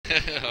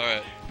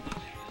Alright.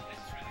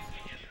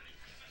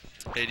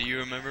 Hey, do you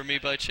remember me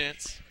by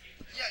chance?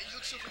 Yeah, you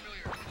look so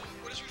familiar.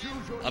 What is your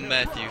name? I'm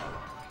Matthew.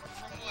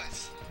 From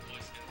what?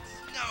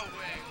 No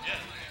way. Yeah.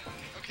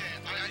 Okay,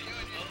 I knew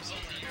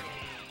something.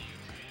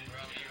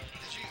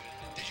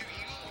 Did you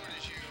eagle or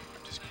did you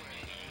just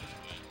quit?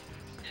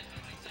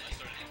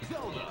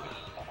 Zelda.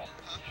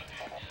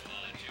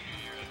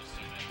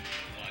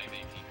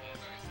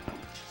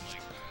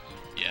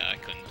 Yeah, I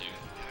couldn't do.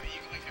 Yeah,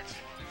 eagle like next one.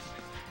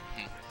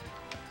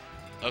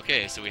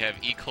 Okay, so we have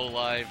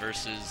ecoli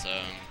versus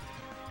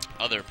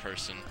other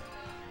person.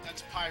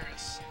 That's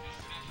Pyrrhus.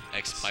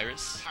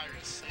 Pyrrhus?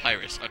 Pyrrhus. Yeah.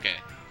 Pyrrhus, okay.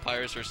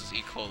 Pyrrhus versus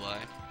ecoli.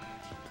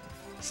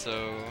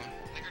 So,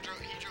 Like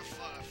he drove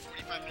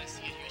 45 minutes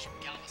to get here from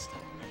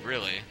Galveston.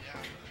 really?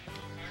 Yeah.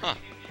 Huh.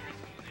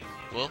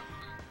 Well,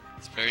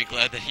 it's very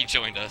glad that he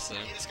joined us then.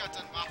 He just got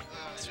done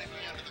sweeping me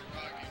under the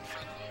rug in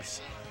friendly,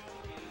 so.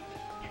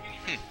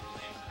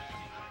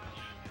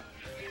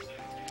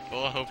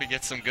 Well, I hope he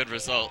gets some good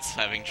results,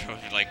 having drove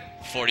like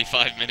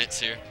 45 minutes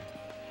here.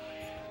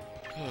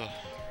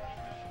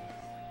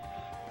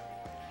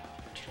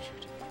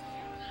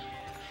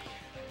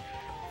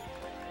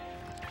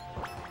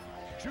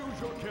 Choose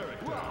your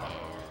character.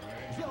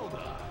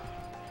 Zelda.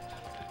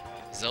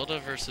 Zelda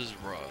versus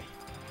Rob.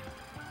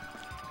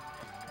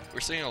 We're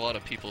seeing a lot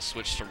of people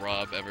switch to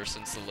Rob ever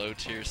since the low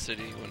tier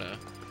city when a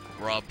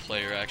Rob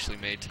player actually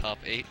made top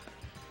 8.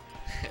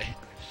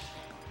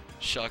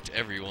 Shocked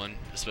everyone,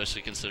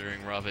 especially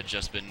considering Rob had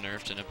just been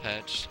nerfed in a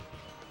patch.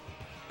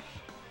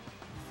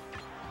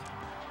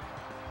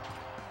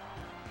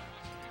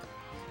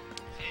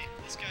 Hey,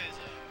 this guy is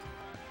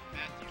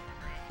Matthew,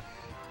 remember?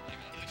 He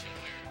looks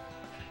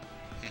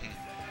familiar.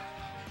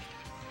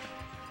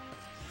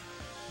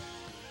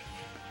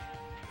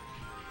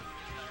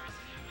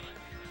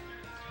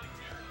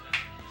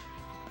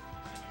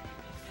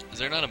 Is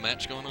there not a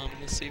match going on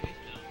in this CV?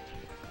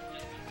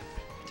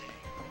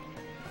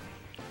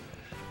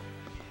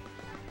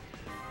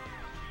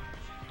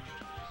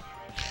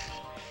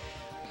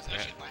 He's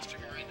actually live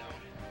streaming right now.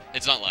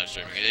 It's not live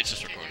streaming, it's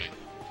just recording.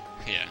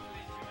 Yeah.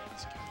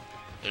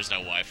 There's no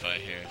Wi-Fi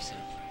here, so.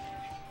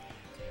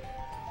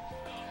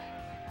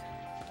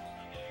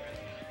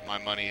 My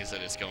money is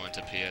that it's going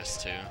to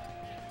PS2.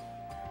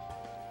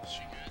 Is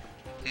she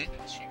good?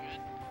 Hmm? Is she good?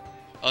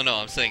 Oh no,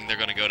 I'm saying they're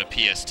gonna go to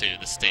PS2,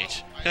 the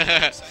stage. Oh, my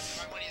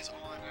money is on.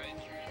 I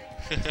didn't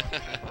hear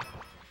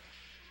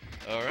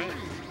you. Alright.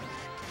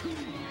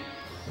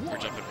 We're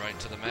jumping right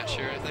into the match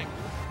here, I think.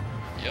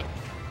 Yep.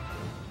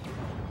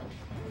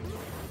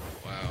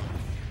 Wow.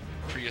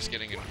 Prius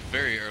getting a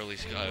very early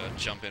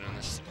jump in on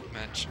this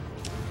match.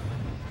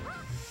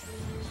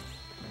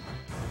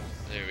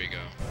 There we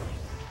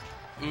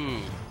go.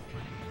 Ooh.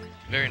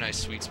 Very nice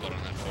sweet spot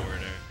on that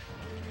forward air.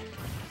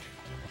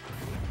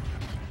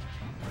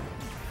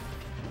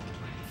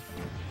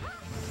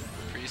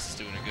 Prius is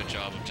doing a good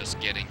job of just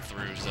getting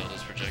through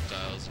Zelda's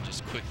projectiles and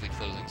just quickly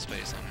closing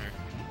space on her.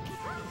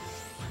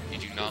 You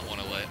do not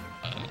want to let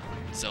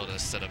Zelda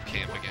set up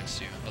camp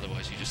against you,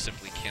 otherwise you just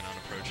simply cannot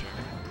approach her.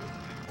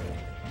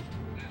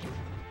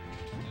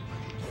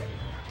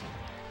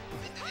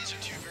 These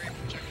are two very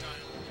projectile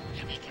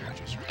heavy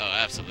characters, right? Oh,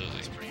 absolutely.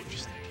 It's pretty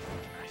interesting.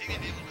 I think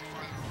they'd be a little bit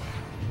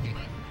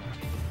farther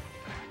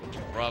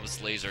away.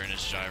 Rob's laser and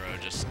his gyro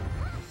just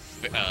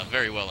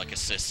very well like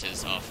assists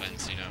his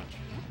offense, you know.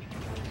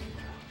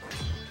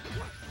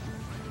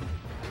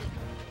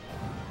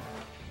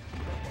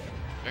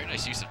 Very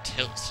nice use of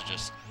tilts to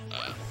just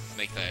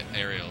make that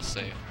aerial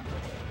safe.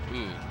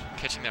 Ooh,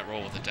 catching that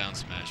roll with a down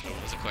smash, but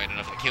wasn't quite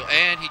enough to kill.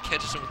 And he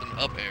catches it with an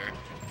up air.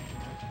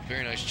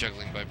 Very nice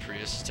juggling by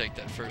Prius to take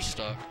that first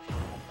stock.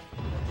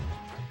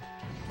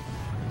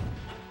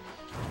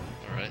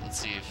 Alright, let's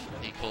see if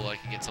ecoli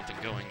can get something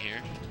going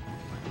here.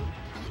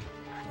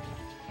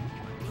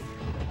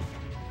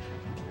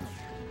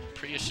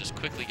 Prius just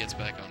quickly gets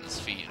back on his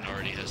feet and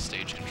already has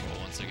stage control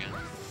once again.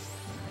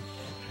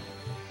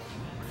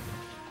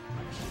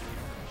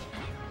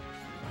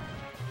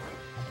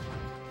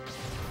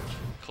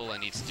 Cola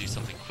needs to do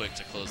something quick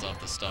to close off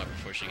the stock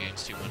before she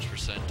gains too much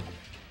percent.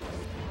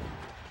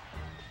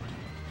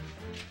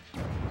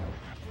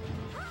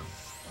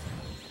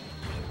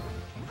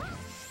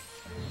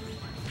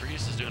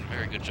 Prius is doing a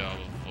very good job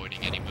of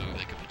avoiding any move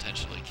that could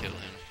potentially kill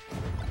him.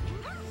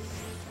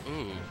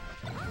 Ooh.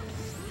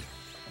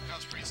 That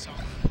was pretty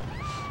solid.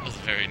 That was a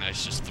very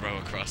nice just throw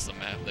across the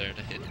map there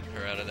to hit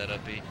her out of that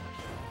up B.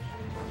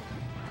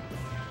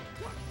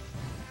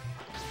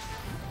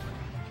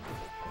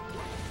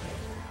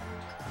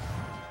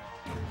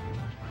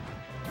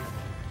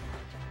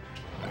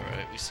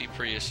 Alright, we see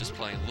Prius just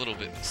playing a little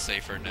bit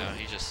safer now.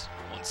 He just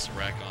wants to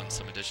rack on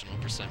some additional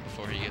percent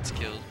before he gets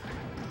killed.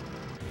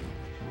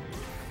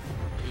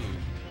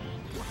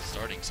 Ooh,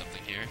 starting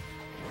something here.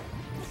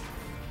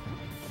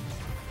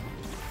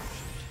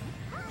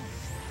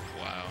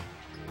 Wow.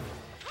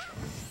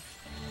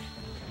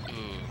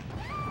 Ooh,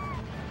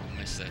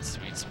 missed that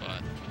sweet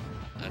spot.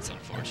 That's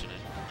unfortunate.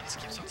 He just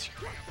keeps on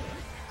screwing up.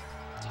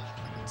 Until the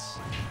points.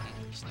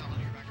 He's not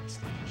letting her back on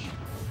stage.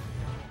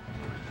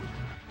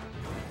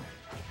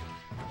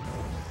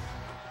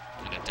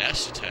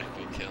 dash attack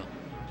will kill.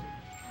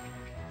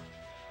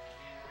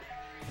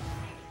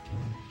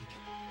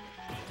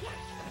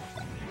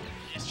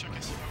 He just took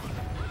his phone.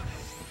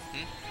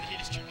 He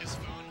just took his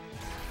phone.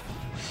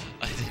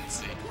 I didn't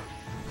see.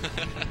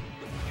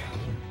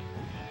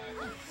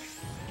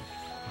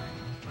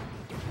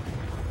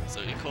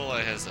 So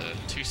ecoli has a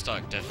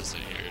 2-stock deficit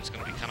here. It's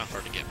going to be kind of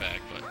hard to get back,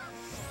 but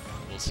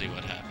we'll see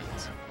what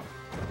happens.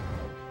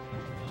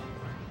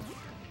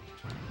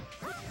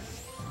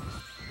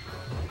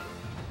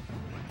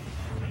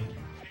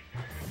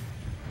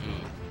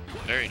 Ooh,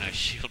 very nice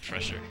shield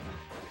pressure.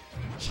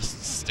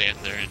 Just stand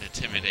there and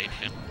intimidate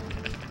him.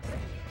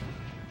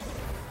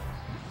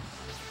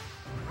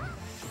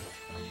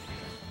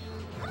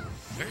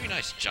 Very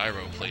nice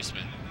gyro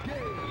placement.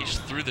 He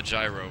just threw the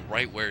gyro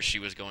right where she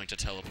was going to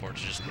teleport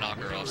to just knock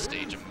her off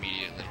stage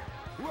immediately.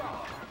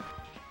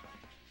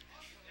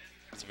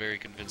 It's a very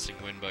convincing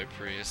win by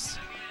Pyrrhus.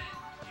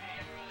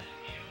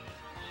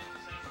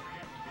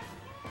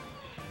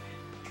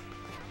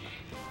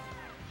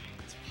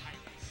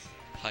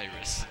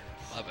 Pyrrhus.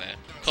 My bad.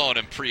 Calling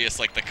him Prius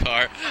like the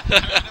car.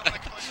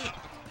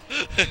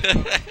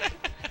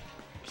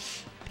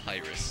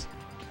 Pyrrhus.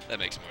 That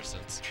makes more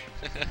sense.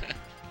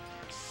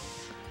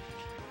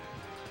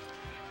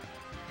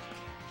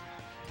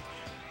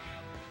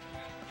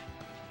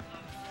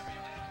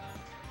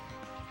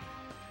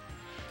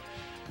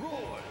 Roy.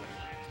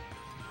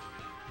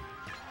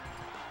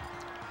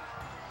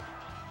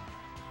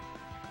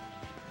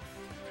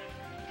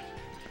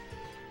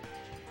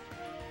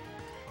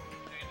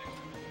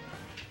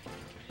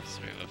 So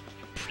we have a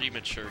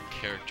premature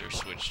character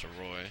switch to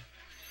Roy.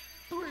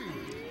 3.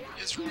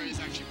 His Roy is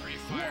actually pretty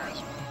fire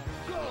as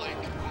well. Like,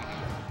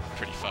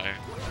 Pretty fire.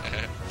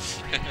 but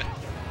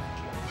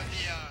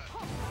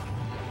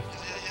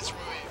his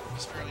Roy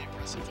was fairly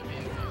impressive to me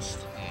at least.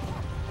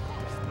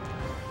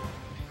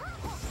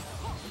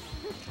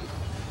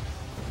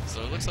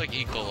 So it looks like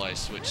ecoli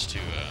switched to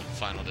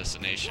Final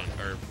Destination,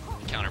 or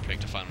counterpick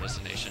to Final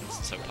Destination,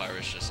 so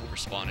Pyrrhus just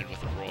responded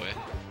with a Roy.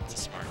 It's a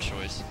smart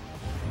choice.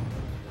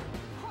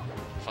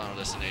 Final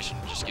Destination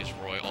just gives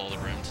Roy all the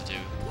room to do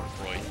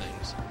Roy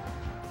things.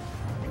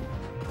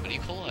 But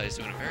ecoli is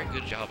doing a very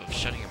good job of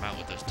shutting him out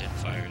with those din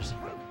fires.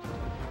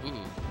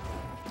 Ooh.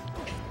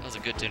 That was a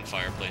good din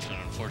fire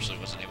placement, unfortunately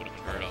wasn't able to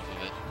convert off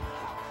of it.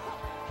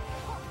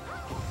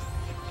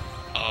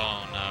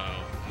 Oh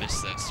no,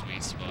 missed that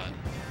sweet spot.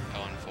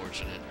 How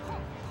unfortunate.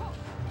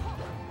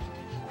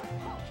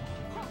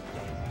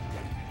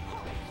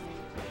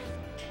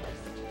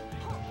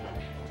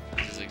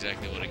 This is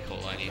exactly what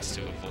ecoli needs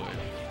to avoid.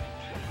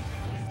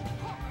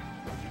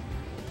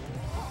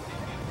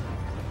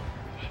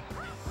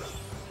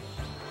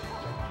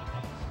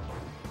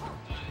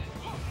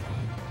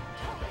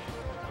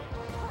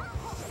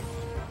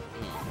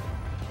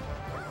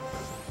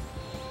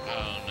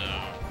 Oh no.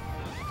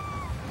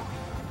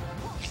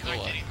 He's not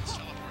getting those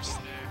teleports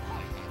today.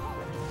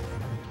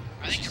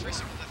 I think every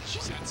single death that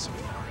she's had so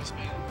far has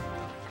been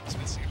from just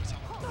missing a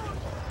teleport.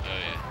 Oh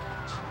yeah.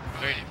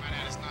 Very. My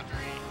dad is not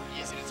very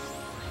easy to teleport.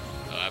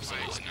 Oh,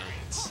 absolutely by not.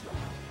 experience.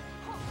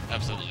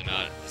 Absolutely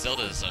not.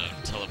 Zelda's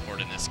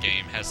teleport in this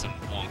game has some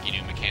wonky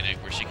new mechanic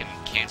where she can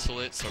cancel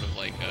it, sort of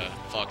like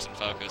Fox and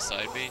Falco's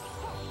side beat,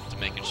 to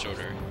make it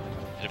shorter.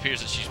 It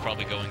appears that she's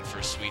probably going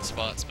for sweet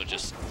spots, but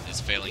just is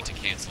failing to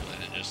cancel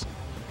it and just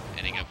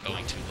ending up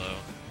going too low.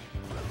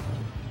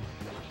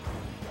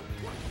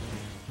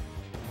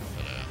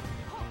 But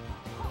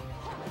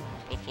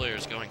both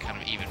players going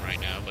kind of even right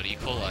now, but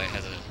ecoli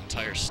has an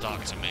entire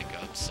stock to make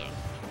up, so.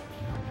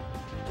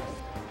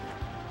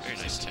 Very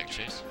nice tech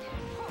chase.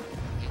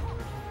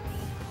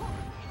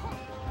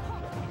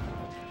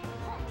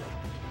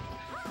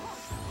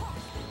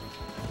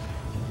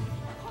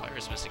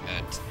 Pyrrhus missing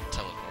that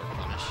teleport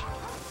punish.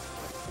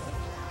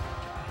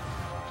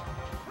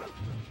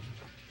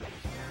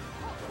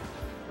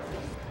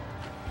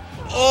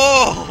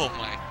 Oh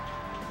my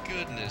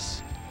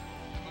goodness.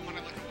 But when I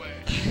look away,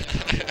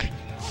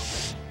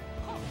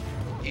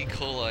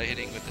 Ecoli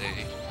hitting with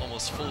a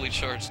almost fully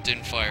charged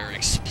Dinfire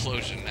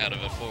explosion out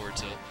of a forward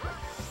tilt.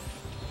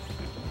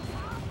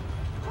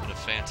 What a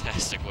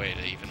fantastic way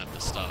to even up the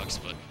stocks,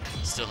 but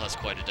still has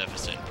quite a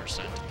deficit in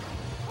percent.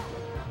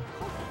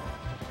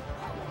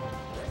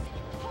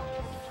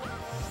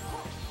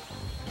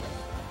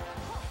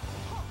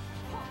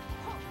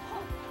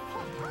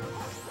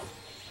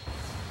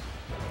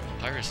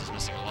 Pyrrhus is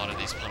missing a lot of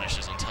these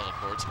punishes and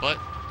teleports, but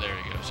there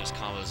he goes, just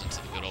combos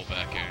into the good old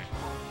back air.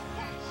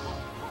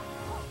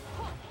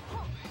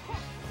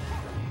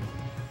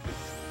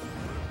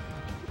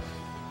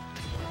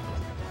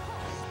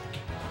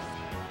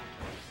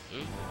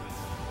 Ooh.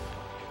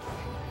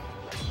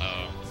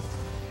 Oh.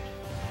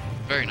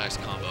 Very nice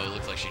combo. It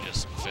looked like she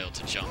just failed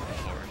to jump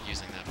before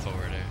using that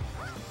forward air.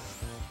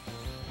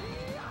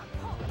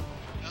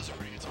 that was a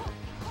pretty good time.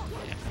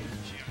 Yeah.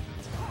 She got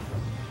that.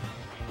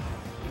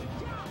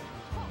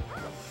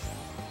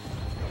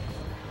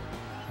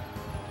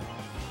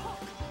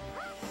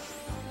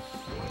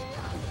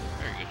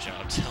 Very good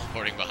job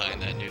teleporting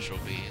behind that neutral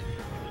B.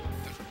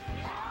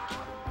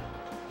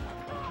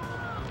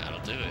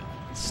 do it.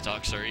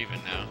 Stocks are even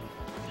now.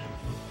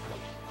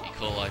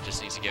 Ecoli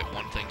just needs to get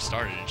one thing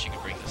started and she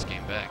can bring this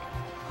game back.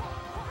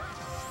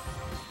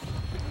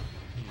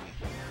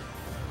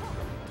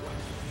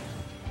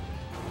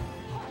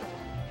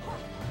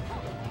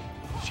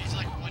 She's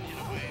like one hit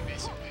away,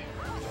 basically,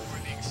 with Roy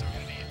being so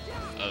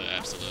good. Oh,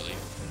 absolutely.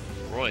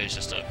 Roy is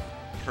just a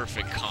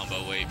perfect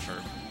combo weight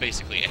for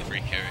basically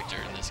every character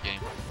in this game.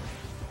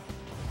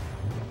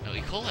 Now,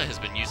 ecoli has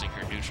been using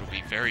her neutral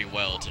B very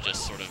well to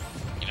just sort of,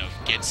 you know,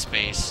 get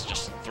space,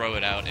 just throw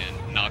it out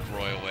and knock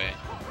Roy away.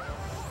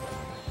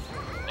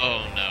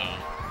 Oh no.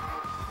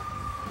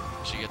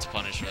 She gets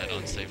punished for that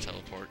unsafe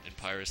teleport, and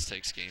Pyrrhus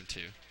takes game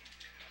 2.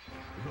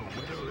 The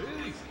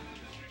winner is...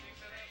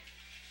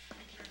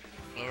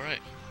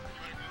 Alright.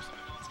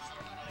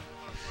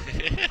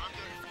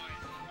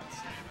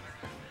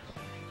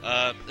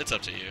 It's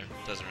up to you.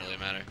 Doesn't really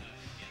matter.